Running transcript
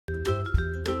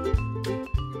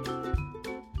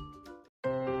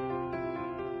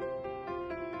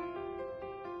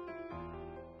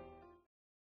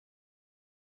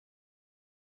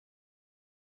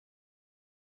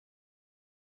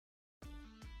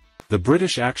The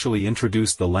British actually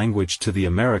introduced the language to the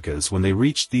Americas when they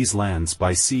reached these lands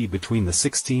by sea between the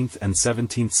 16th and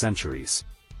 17th centuries.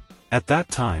 At that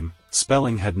time,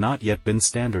 spelling had not yet been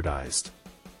standardized.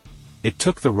 It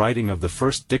took the writing of the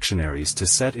first dictionaries to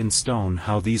set in stone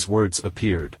how these words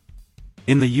appeared.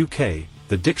 In the UK,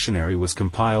 the dictionary was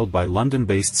compiled by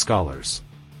London-based scholars.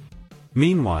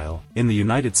 Meanwhile, in the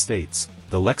United States,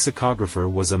 the lexicographer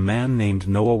was a man named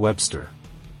Noah Webster.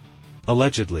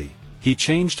 Allegedly, he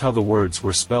changed how the words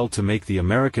were spelled to make the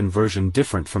American version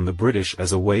different from the British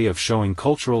as a way of showing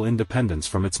cultural independence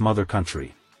from its mother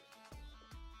country.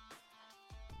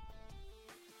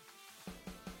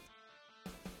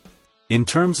 In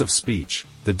terms of speech,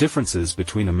 the differences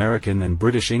between American and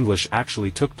British English actually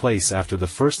took place after the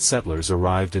first settlers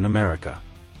arrived in America.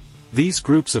 These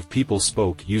groups of people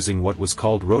spoke using what was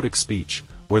called rhotic speech,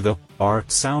 where the r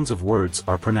sounds of words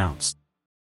are pronounced.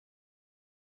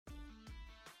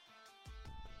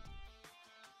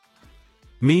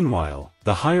 Meanwhile,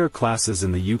 the higher classes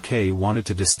in the UK wanted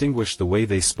to distinguish the way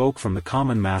they spoke from the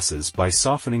common masses by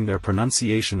softening their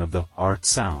pronunciation of the r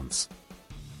sounds.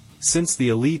 Since the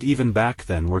elite even back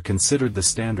then were considered the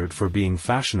standard for being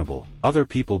fashionable, other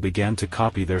people began to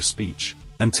copy their speech,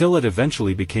 until it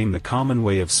eventually became the common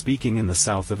way of speaking in the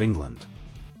south of England.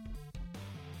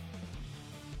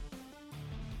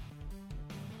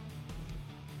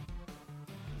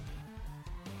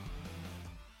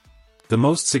 The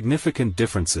most significant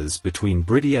differences between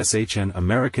British SH and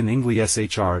American English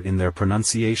SH are in their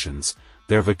pronunciations,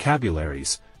 their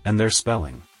vocabularies, and their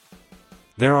spelling.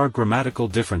 There are grammatical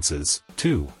differences,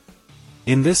 too.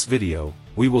 In this video,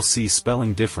 we will see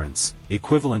spelling difference,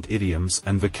 equivalent idioms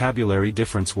and vocabulary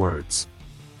difference words.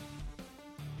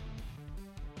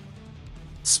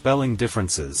 Spelling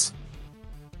differences.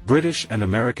 British and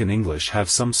American English have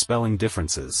some spelling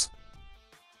differences.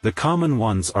 The common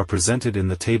ones are presented in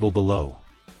the table below.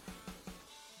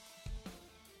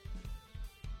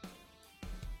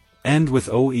 End with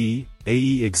OE,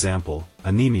 AE example,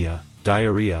 anemia,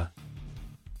 diarrhea.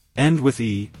 End with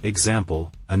E,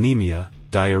 example, anemia,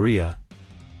 diarrhea.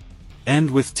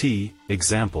 End with T,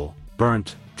 example,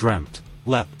 burnt, dreamt,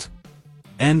 leapt.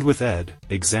 End with ed,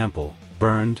 example,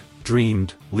 burned,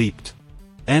 dreamed, leaped.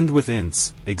 End with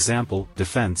ince, example,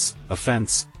 defense,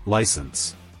 offense,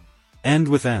 license. End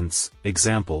with ence,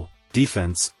 example,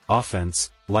 defense, offense,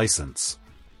 license.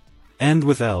 End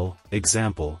with L,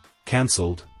 example,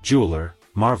 cancelled, jeweler,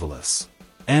 marvelous.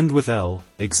 End with L,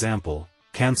 example,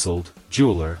 cancelled,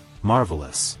 jeweler,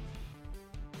 marvelous.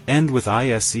 End with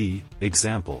ISE,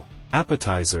 example,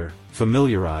 appetizer,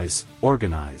 familiarize,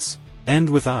 organize. End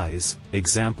with IS,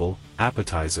 example,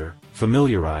 appetizer,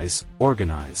 familiarize,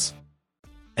 organize.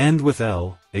 End with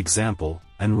L, example,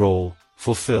 enroll,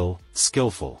 fulfill,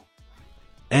 skillful.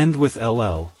 End with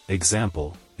LL,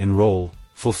 example, enroll,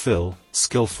 fulfill,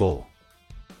 skillful.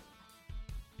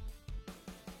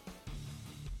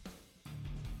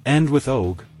 End with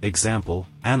OG, example,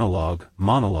 analog,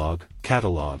 monologue,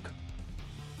 catalog.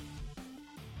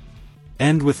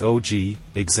 End with OG,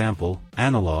 example,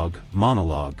 analog,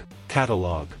 monologue,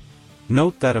 catalog.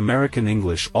 Note that American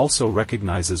English also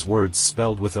recognizes words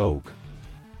spelled with OG.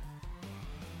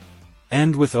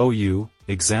 End with OU,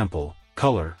 example,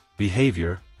 color,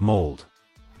 behavior, mold.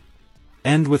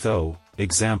 End with O,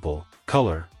 example,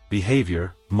 color,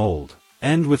 behavior, mold.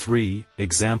 End with RE,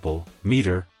 example,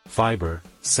 meter, fiber,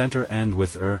 center. End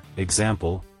with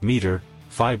example, meter,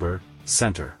 fiber,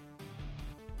 center.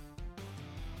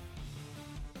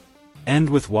 End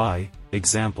with Y,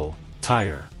 example,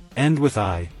 tire. End with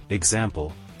I,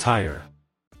 example, tire.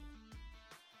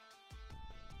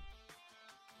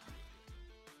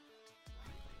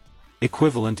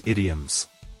 Equivalent idioms.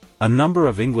 A number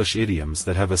of English idioms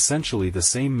that have essentially the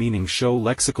same meaning show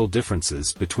lexical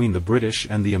differences between the British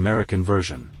and the American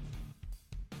version.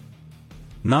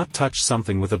 Not touch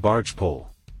something with a barge pole.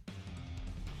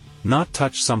 Not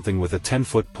touch something with a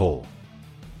 10-foot pole.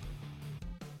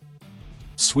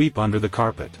 Sweep under the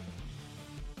carpet.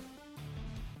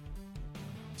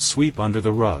 Sweep under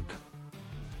the rug.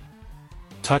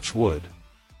 Touch wood.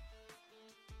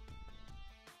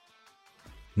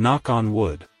 Knock on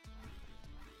wood.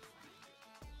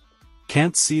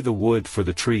 Can't see the wood for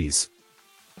the trees.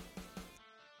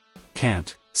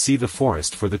 Can't see the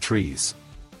forest for the trees.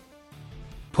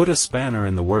 Put a spanner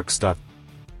in the works.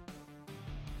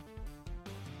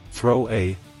 Throw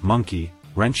a monkey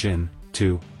wrench in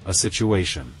to a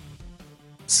situation.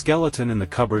 Skeleton in the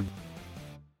cupboard.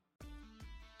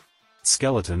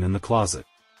 Skeleton in the closet.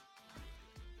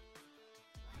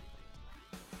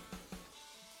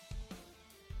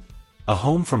 A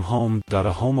home from home.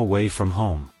 A home away from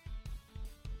home.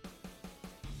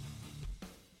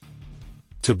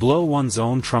 To blow one's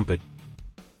own trumpet.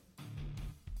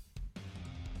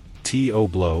 To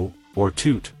blow, or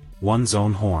toot, one's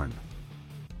own horn.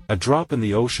 A drop in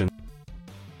the ocean.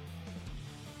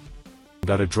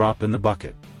 Got a drop in the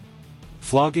bucket.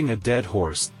 Flogging a dead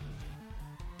horse.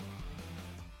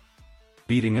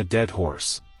 Beating a dead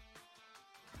horse.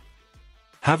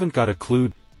 Haven't got a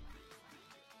clue.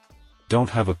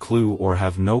 Don't have a clue or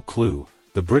have no clue.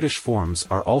 The British forms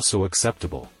are also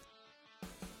acceptable.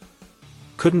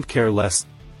 Couldn't care less.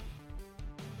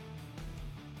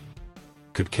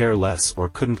 Could care less or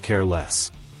couldn't care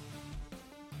less.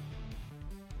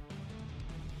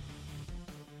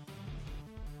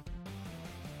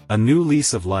 A new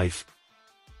lease of life.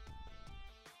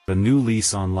 A new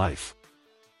lease on life.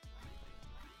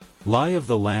 Lie of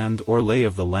the land or lay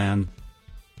of the land.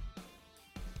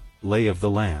 Lay of the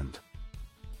land.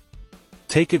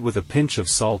 Take it with a pinch of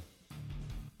salt.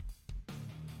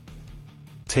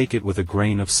 Take it with a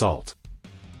grain of salt.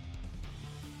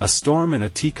 A storm in a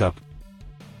teacup.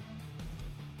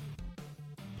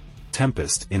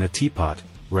 Tempest in a teapot,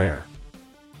 rare.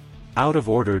 Out of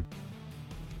order.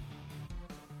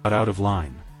 Out of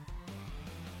line.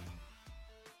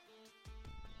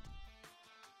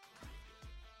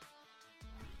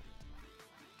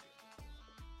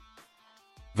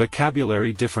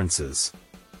 Vocabulary differences.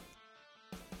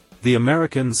 The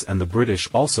Americans and the British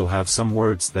also have some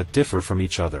words that differ from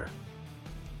each other.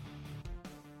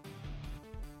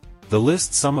 The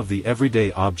list some of the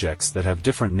everyday objects that have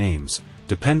different names,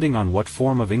 depending on what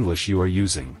form of English you are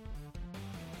using.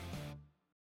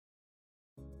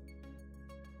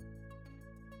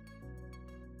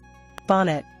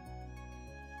 Bonnet,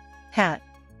 hat,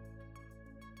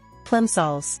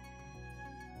 plimsolls,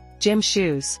 gym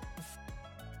shoes,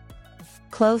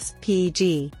 close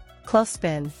PG,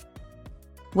 clothespin,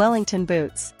 Wellington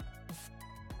boots,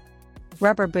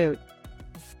 rubber boot,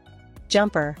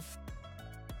 jumper,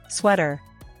 sweater,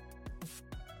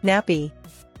 nappy,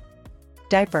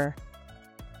 diaper,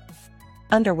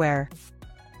 underwear,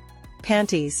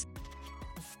 panties,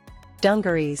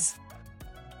 dungarees,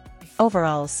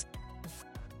 overalls,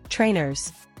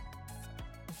 trainers,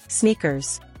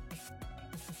 sneakers,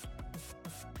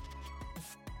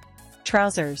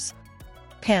 trousers,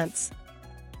 pants,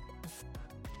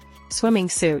 swimming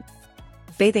suit,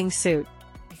 bathing suit,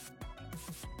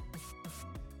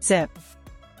 zip,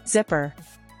 zipper,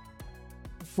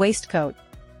 waistcoat,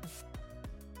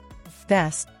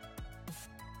 vest,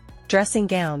 dressing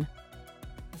gown,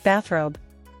 bathrobe,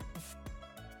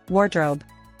 wardrobe,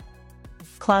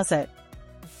 closet,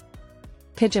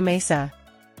 pyjamasa,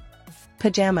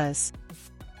 pajamas,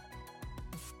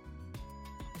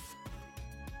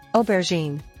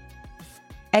 aubergine,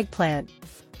 eggplant,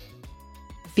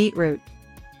 beetroot,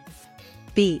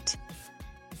 beet,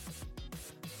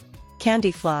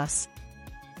 candy floss,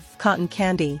 cotton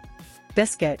candy,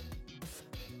 biscuit,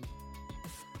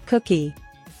 cookie,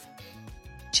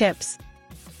 chips,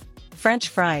 French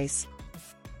fries,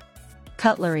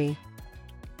 cutlery,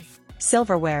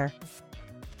 silverware,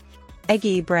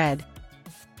 eggy bread,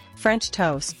 French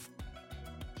toast,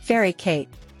 fairy cake,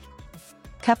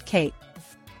 cupcake,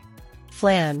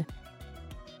 flan,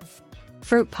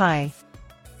 fruit pie,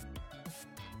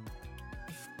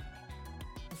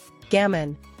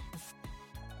 gammon,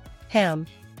 ham,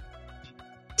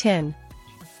 tin,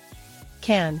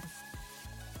 can,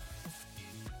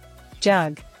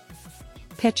 jug,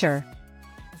 pitcher,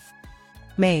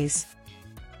 maize,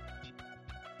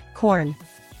 corn,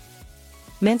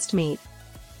 minced meat,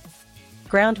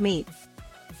 ground meat,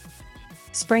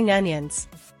 spring onions,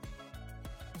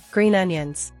 green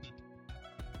onions,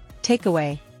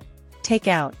 takeaway, take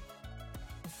out,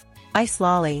 ice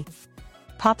lolly,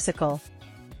 popsicle,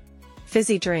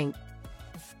 fizzy drink,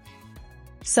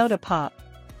 soda pop,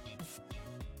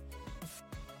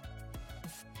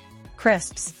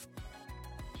 crisps,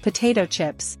 potato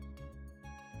chips,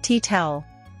 tea towel,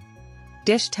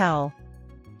 dish towel,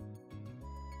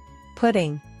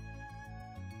 pudding,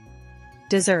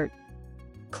 dessert,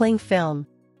 cling film,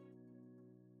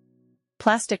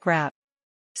 plastic wrap,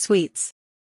 sweets,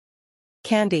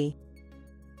 candy,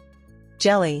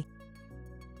 jelly,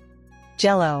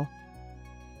 jello,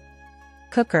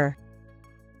 cooker,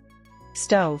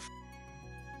 stove,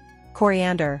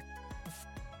 coriander,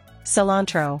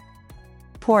 cilantro,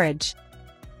 porridge,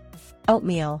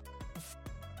 oatmeal,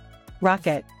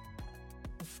 rocket,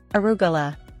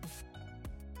 arugula,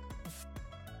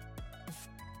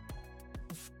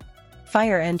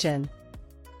 fire engine,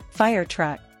 fire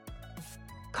truck,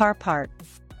 car park,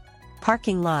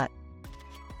 parking lot,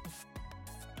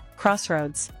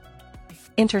 crossroads,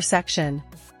 intersection,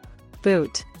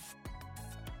 boot,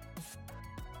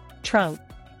 trunk,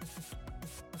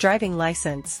 driving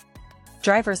license,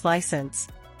 driver's license,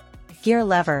 gear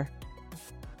lever,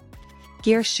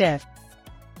 gear shift,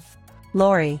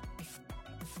 lorry,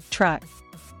 truck,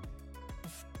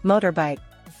 motorbike,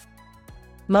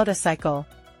 motorcycle,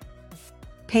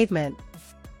 pavement,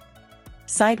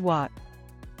 sidewalk,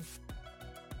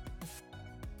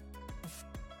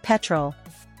 petrol,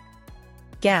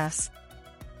 gas,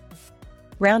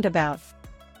 roundabout,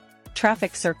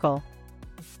 traffic circle,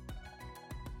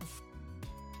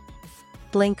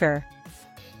 blinker,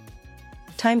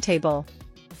 timetable,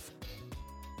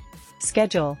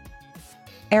 schedule,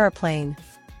 airplane,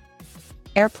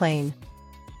 airplane,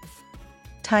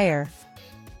 tire,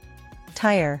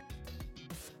 tire,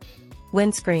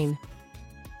 windscreen,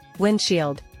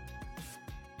 windshield,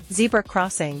 zebra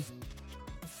crossing,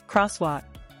 crosswalk,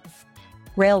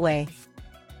 railway,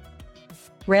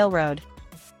 railroad,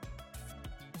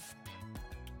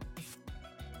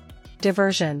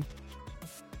 diversion,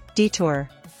 detour,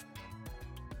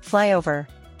 flyover,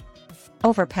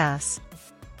 overpass,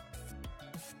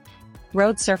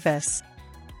 road surface,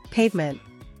 pavement,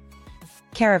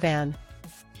 caravan,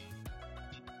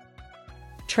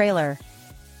 trailer,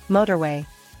 motorway,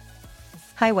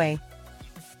 highway,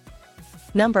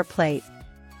 number plate,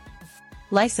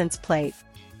 license plate,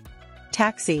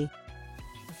 taxi,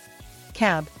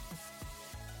 cab,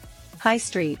 high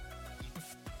street,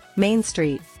 main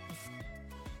street,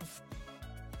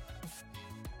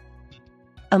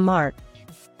 a mark,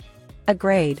 a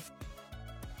grade,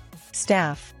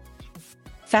 staff,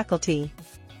 faculty,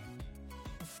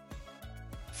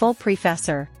 full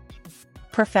professor,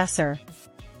 professor,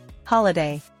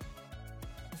 holiday,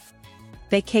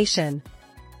 vacation,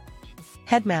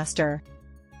 headmaster,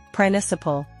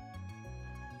 principal,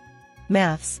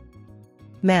 maths,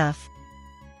 math,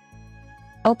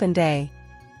 open day,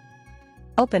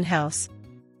 open house,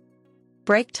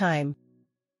 break time,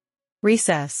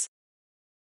 recess,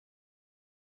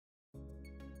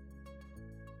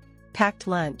 packed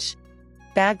lunch,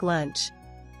 bag lunch,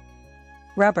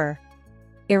 rubber,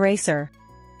 eraser,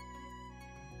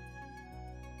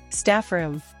 staff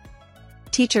room,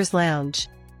 teacher's lounge,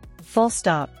 full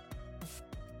stop,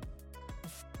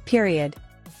 period,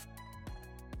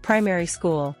 primary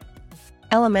school,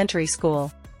 elementary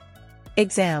school,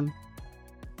 exam,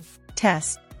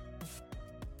 test,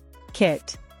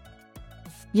 kit,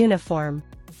 uniform,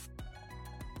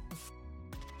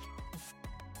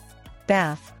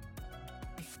 bath,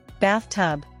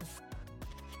 bathtub,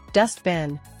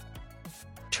 dustbin,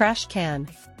 trash can,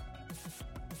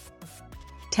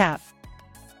 tap,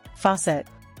 faucet,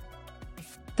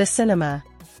 the cinema,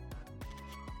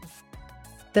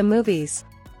 the movies,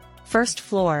 first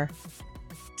floor,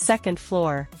 second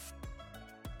floor,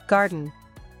 garden,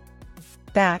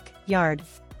 back yard,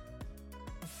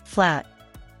 flat,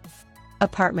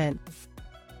 apartment,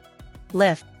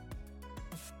 lift,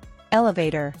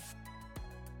 elevator,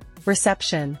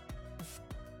 reception,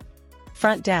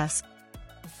 front desk,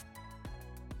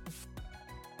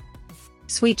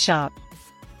 sweet shop,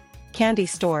 candy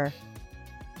store,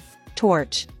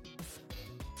 torch,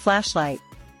 flashlight,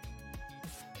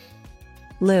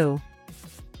 loo,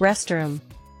 restroom,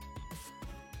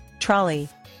 trolley,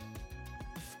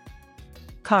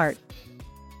 cart,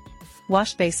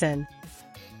 wash basin,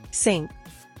 sink,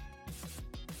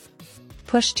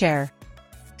 pushchair,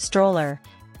 stroller,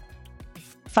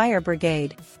 fire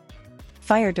brigade,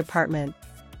 fire department,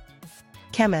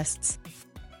 chemists,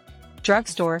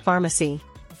 drugstore, pharmacy,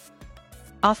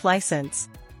 off license,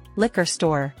 liquor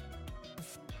store,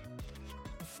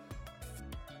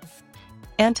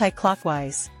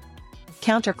 anti-clockwise,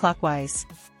 counterclockwise,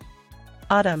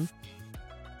 autumn,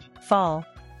 fall,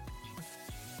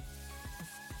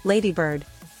 ladybird,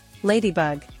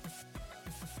 ladybug,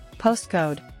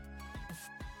 postcode,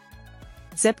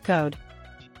 zip code,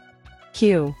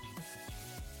 queue,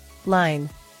 line,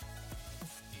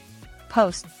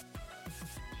 post,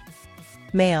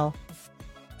 mail,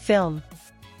 film,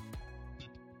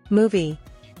 movie,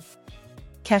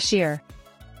 cashier,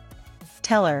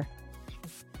 teller,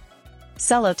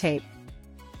 sellotape,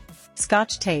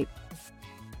 scotch tape,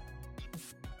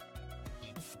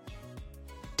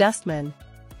 dustman,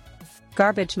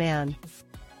 garbage man,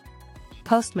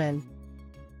 postman,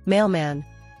 mailman,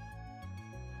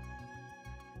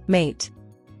 mate,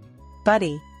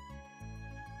 buddy,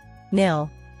 nil,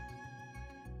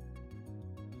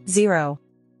 zero,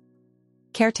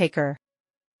 caretaker,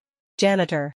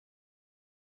 janitor,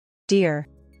 dear,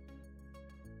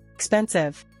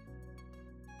 expensive,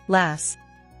 lass,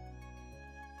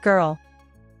 girl,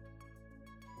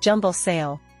 jumble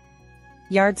sale,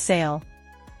 yard sale,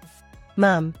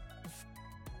 mum,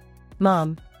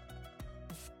 Mom.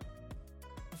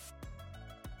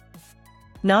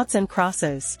 Noughts and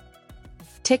crosses.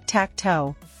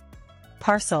 Tic-tac-toe.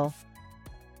 Parcel.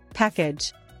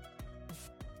 Package.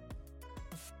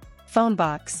 Phone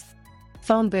box.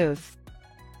 Phone booth.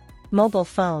 Mobile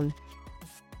phone.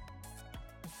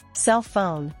 Cell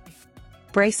phone.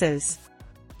 Braces.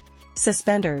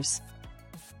 Suspenders.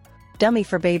 Dummy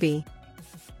for baby.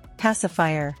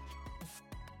 Pacifier.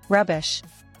 Rubbish.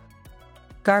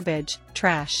 Garbage,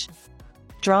 trash.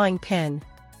 Drawing pin.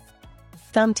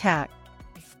 Thumbtack.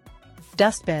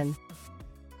 Dustbin.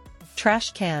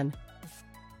 Trash can.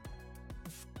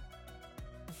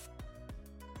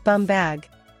 Bum bag.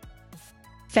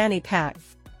 Fanny pack.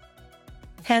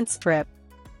 Hand strip.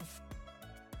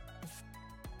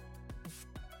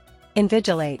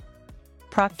 Invigilate.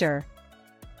 Proctor.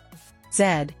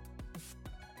 Z.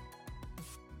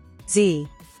 Z.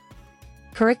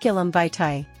 Curriculum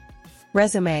vitae.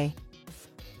 Resume.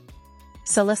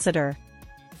 Solicitor.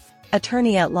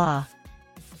 Attorney at law.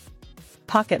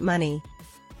 Pocket money.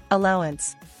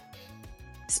 Allowance.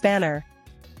 Spanner.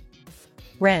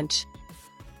 Wrench.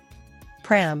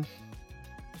 Pram.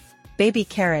 Baby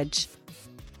carriage.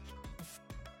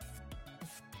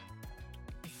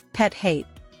 Pet hate.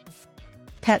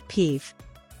 Pet peeve.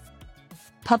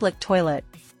 Public toilet.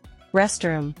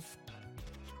 Restroom.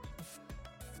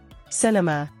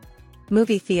 Cinema.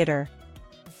 Movie theater.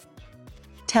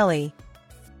 Telly.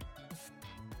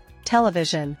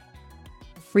 Television.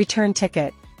 Return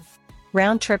ticket.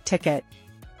 Round trip ticket.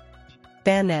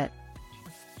 Bayonet.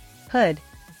 Hood.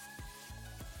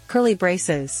 Curly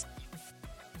braces.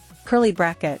 Curly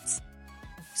brackets.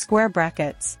 Square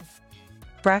brackets.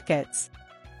 Brackets.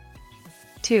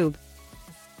 Tube.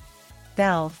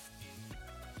 Valve.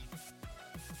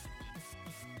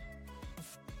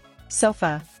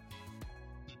 Sofa.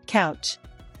 Couch.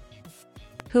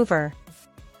 Hoover.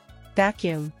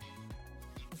 Vacuum.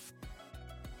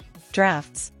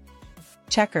 Drafts.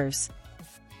 Checkers.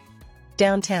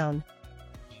 Downtown.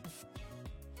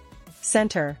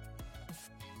 Center.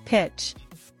 Pitch.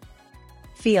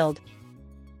 Field.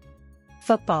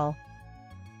 Football.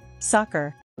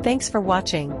 Soccer. Thanks for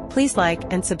watching. Please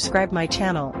like and subscribe my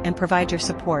channel and provide your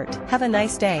support. Have a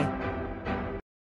nice day.